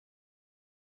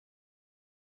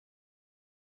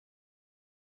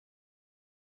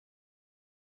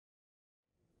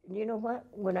You know what?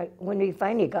 When we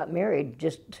finally got married,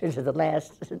 just to the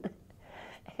last,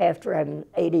 after I'm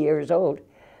 80 years old,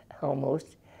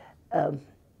 almost, I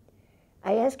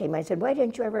asked him, I said, why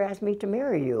didn't you ever ask me to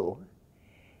marry you?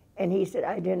 And he said,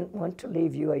 I didn't want to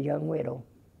leave you a young widow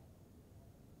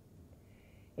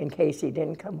in case he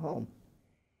didn't come home.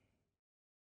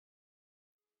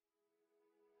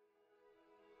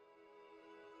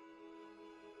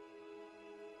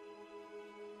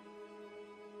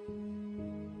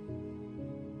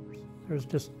 There's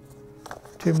just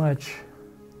too much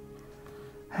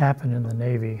happen in the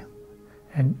Navy,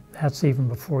 and that's even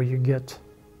before you get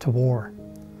to war.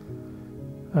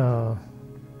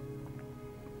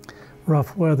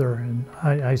 Rough weather, and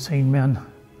I seen men,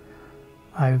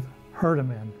 I've heard of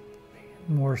men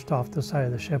being mortgaged off the side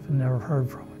of the ship and never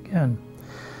heard from again.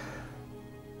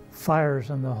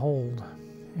 Fires in the hold,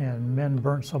 and men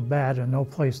burnt so bad and no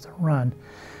place to run,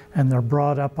 and they're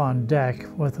brought up on deck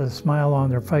with a smile on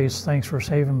their face, thanks for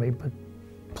saving me, but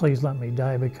please let me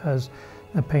die because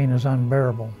the pain is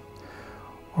unbearable.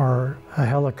 Or a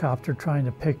helicopter trying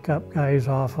to pick up guys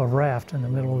off a raft in the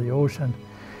middle of the ocean,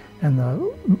 and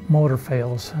the motor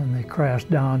fails and they crash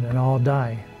down and all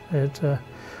die.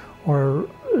 Or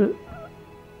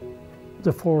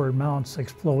the forward mounts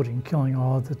exploding, killing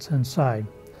all that's inside.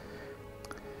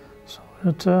 So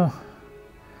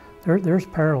there's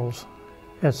perils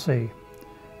at sea,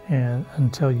 and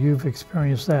until you've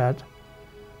experienced that,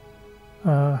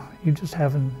 you just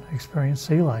haven't experienced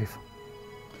sea life.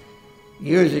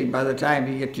 Usually by the time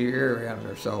you get to your year end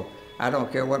or so, I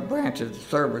don't care what branch of the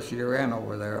service you're in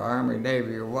over there, Army,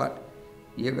 Navy, or what,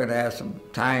 you're going to have some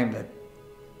time that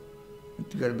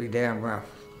it's going to be damn rough.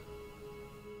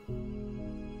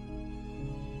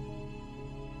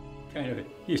 Kind of,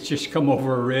 you just come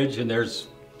over a ridge and there's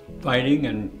fighting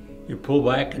and you pull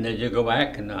back and then you go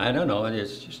back, and I don't know, and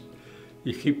it's just,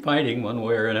 you keep fighting one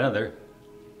way or another.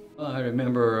 I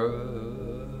remember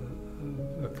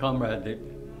a comrade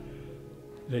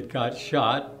that got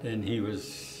shot, and he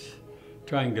was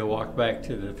trying to walk back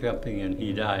to the camping and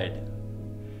he died.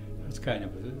 It's kind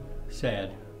of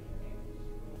sad.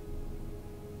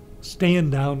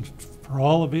 Stand down for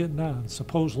all of Vietnam,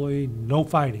 supposedly no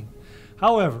fighting.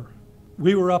 However,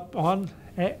 we were up on,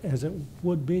 as it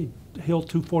would be, Hill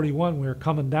 241. We were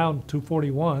coming down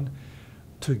 241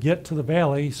 to get to the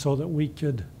valley so that we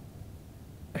could,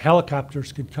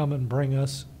 helicopters could come and bring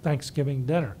us Thanksgiving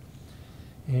dinner.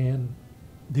 And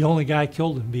the only guy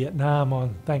killed in Vietnam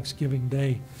on Thanksgiving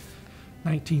Day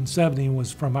 1970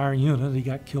 was from our unit. He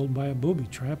got killed by a booby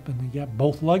trap and he got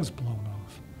both legs blown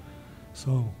off.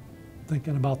 So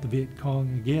thinking about the Viet Cong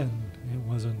again, it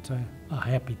wasn't a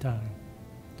happy time.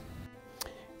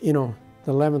 You know,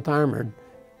 the 11th Armored,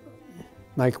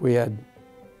 like we had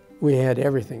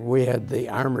everything. We had the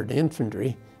armored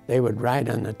infantry. They would ride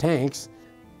on the tanks.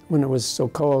 When it was so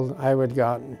cold, I would go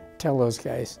out and tell those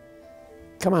guys,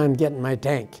 come on, get in my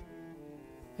tank.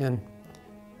 And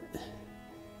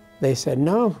they said,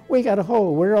 no, we got a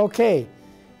hole, we're okay.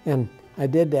 And I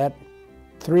did that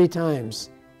 3 times.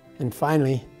 And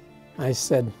finally, I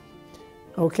said,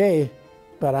 okay,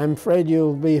 but I'm afraid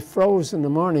you'll be froze in the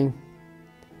morning.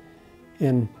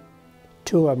 And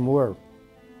 2 of them were.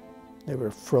 They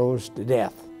were froze to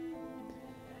death.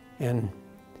 And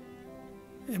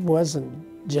it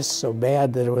wasn't just so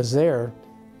bad that it was there,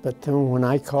 but then when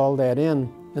I called that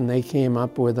in and they came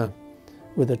up with a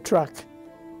truck,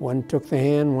 one took the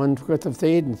hand, one took the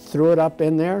feet and threw it up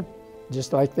in there,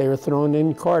 just like they were throwing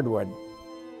in cordwood.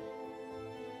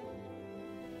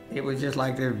 It was just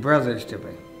like they're brothers to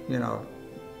me, you know.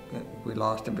 We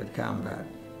lost them in combat.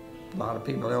 A lot of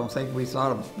people don't think we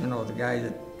saw them, you know, the guys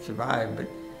that survived, but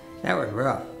that was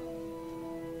rough.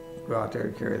 Go out there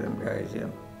and carry them guys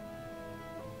in.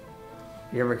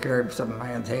 You ever carried some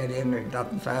man's head in and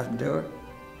nothing fastened to it?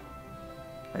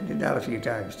 I did that a few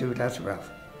times too. That's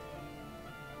rough.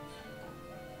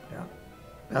 Yeah,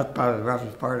 that's probably the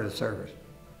roughest part of the service.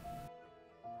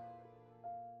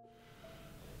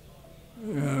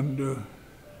 And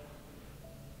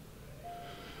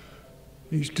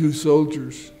these 2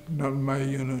 soldiers, not in my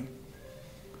unit,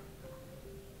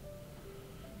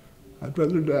 I'd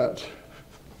rather that.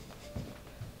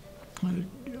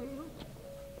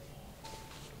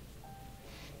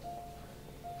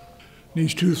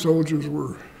 These 2 soldiers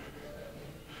were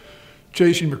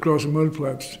chasing him across the mud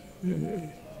flaps.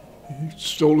 He'd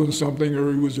stolen something,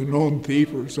 or he was a known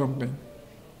thief or something.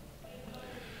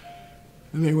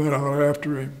 And they went out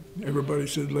after him. Everybody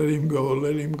said, let him go,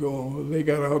 let him go. They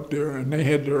got out there and they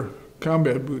had their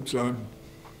combat boots on.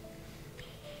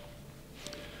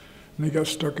 And they got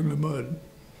stuck in the mud.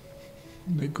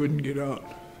 And they couldn't get out.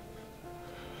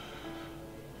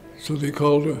 So they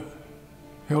called a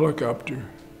helicopter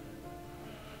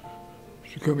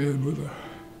to come in with a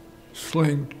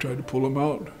sling to try to pull him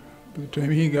out. By the time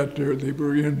he got there, they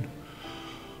were in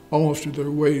almost to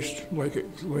their waist, like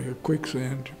a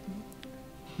quicksand.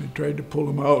 They tried to pull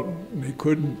him out, and they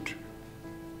couldn't.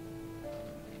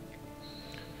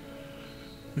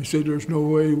 They said, there's no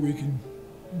way we can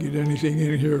get anything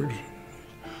in here.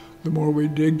 The more we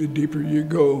dig, the deeper you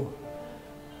go.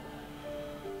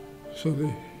 So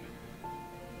they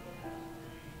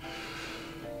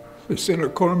sent a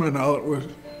corpsman out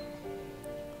with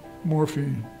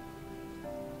morphine.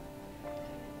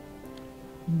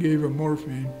 Gave him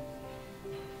morphine.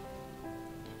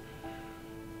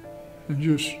 And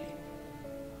just,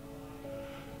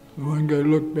 the one guy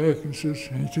looked back and says,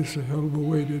 it's just a hell of a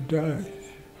way to die.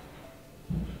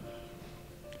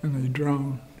 And they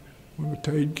drowned when the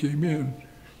tide came in.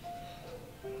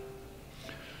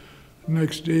 The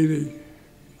next day, the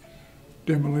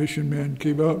demolition man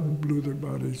came out and blew their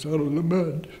bodies out of the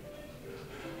mud.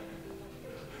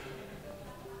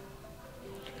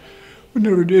 We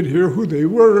never did hear who they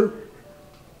were,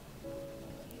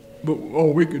 but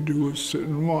all we could do was sit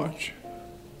and watch.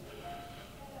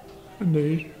 And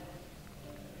they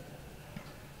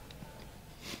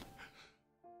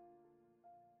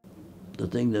the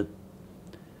thing that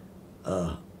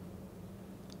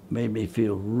made me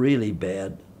feel really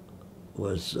bad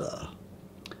was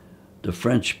the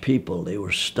French people. They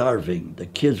were starving. The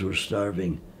kids were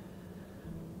starving.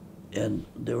 And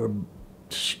they were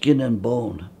skin and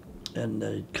bone. And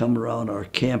they'd come around our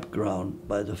campground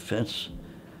by the fence,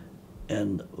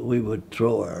 and we would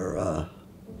throw our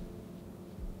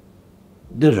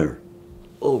dinner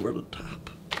over the top.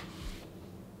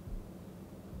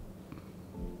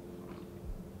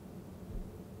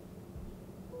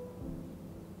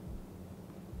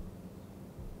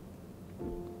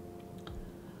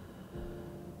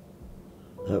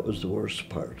 That was the worst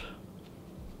part.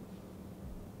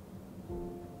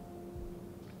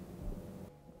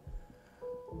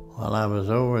 While I was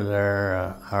over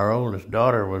there, our oldest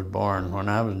daughter was born when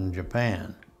I was in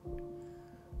Japan.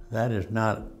 That is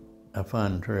not a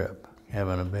fun trip,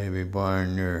 having a baby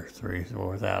born you're 3,000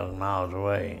 or 4,000 miles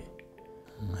away.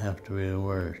 It has to be the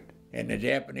worst. And the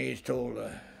Japanese told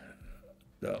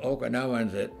the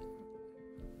Okinawans that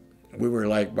we were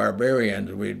like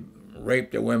barbarians. We'd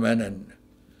rape the women and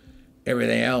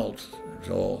everything else.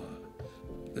 So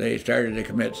they started to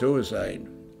commit suicide.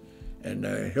 And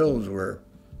the hills were,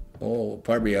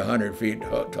 probably 100 feet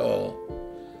tall.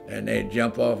 And they'd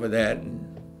jump off of that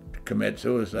and commit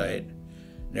suicide.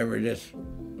 They were just,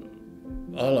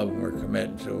 all of them were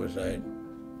committing suicide.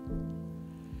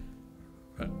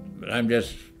 But I'm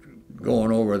just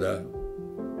going over the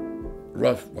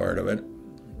rough part of it.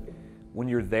 When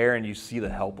you're there and you see the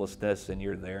helplessness and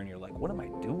you're there and you're like, what am I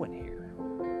doing here?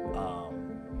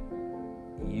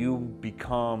 You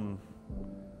become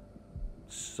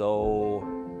so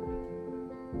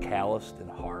calloused and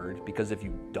hard, because if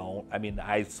you don't, I mean,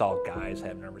 I saw guys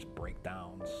have nervous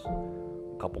breakdowns.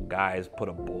 A couple guys put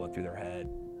a bullet through their head.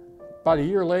 About a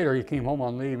year later, he came home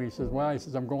on leave. He says,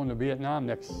 I'm going to Vietnam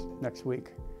next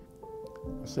week.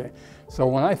 I say, so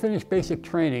when I finished basic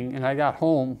training and I got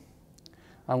home,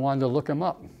 I wanted to look him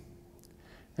up.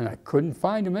 And I couldn't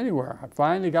find him anywhere. I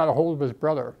finally got a hold of his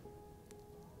brother.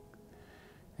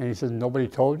 And he says, nobody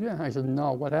told you? I said,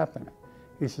 no, what happened?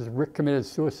 He says, Rick committed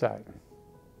suicide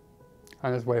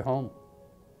on his way home.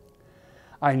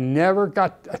 I never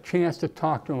got a chance to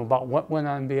talk to him about what went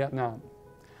on in Vietnam.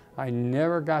 I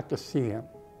never got to see him,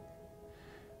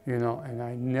 and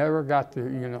I never got to,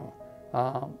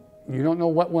 you don't know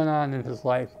what went on in his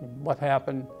life, what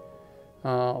happened,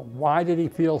 why did he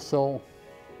feel so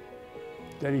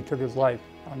that he took his life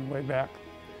on the way back,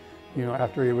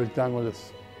 after he was done with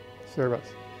his service.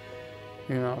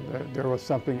 There was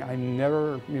something I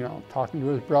never, talking to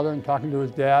his brother and talking to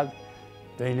his dad,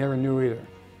 they never knew either.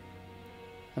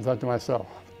 I thought to myself,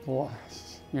 boy,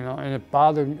 and it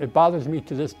bothers me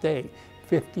to this day,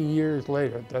 50 years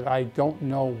later, that I don't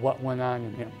know what went on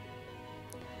in him.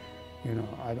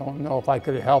 I don't know if I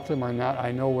could have helped him or not.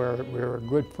 I know we were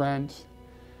good friends.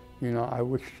 I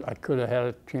wish I could have had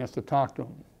a chance to talk to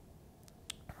him.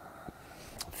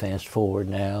 Fast forward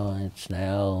now, it's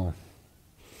now,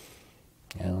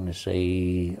 I want to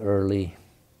say early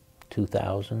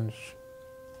 2000s.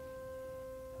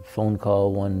 A phone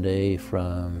call one day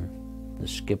from the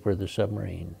skipper of the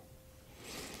submarine.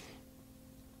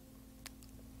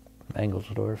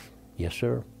 Mangelsdorf, yes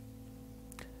sir.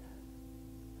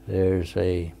 There's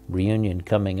a reunion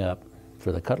coming up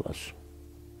for the Cutlass.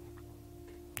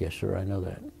 Yes sir, I know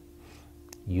that.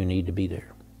 You need to be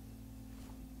there.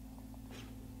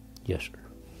 Yes, sir.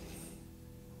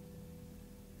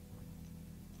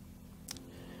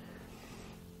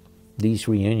 These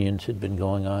reunions had been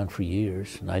going on for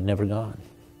years, and I'd never gone.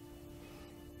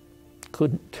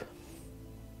 Couldn't.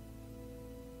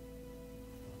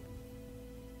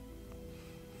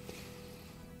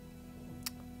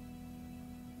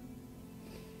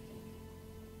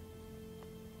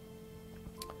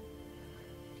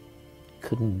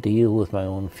 Couldn't deal with my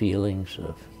own feelings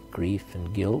of grief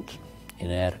and guilt,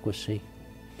 inadequacy.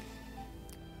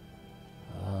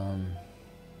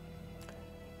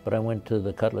 But I went to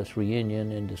the Cutlass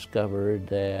reunion and discovered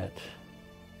that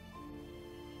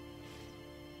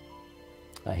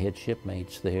I had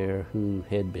shipmates there who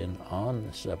had been on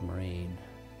the submarine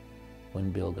when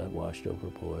Bill got washed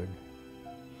overboard.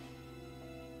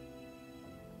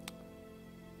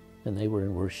 And they were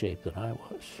in worse shape than I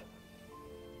was.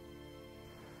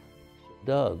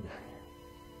 Doug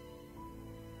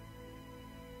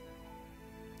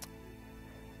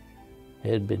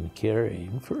had been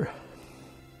carrying for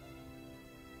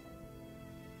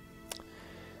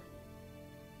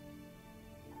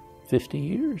 50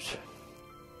 years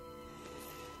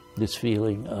this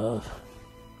feeling of,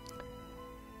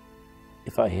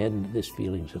 if I hadn't, this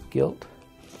feelings of guilt,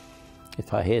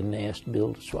 if I hadn't asked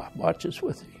Bill to swap watches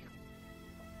with me,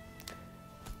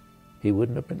 he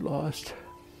wouldn't have been lost.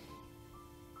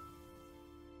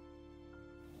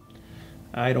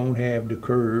 I don't have the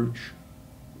courage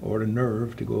or the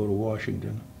nerve to go to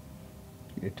Washington,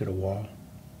 to the wall.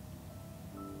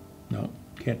 No,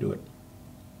 can't do it.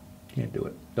 Can't do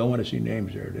it. Don't want to see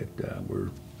names there that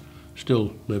were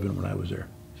still living when I was there.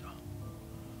 So.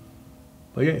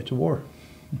 But yeah, it's a war.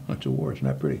 It's a war. It's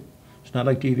not pretty. It's not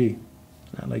like TV.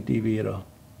 It's not like TV at all.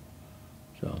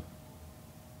 So.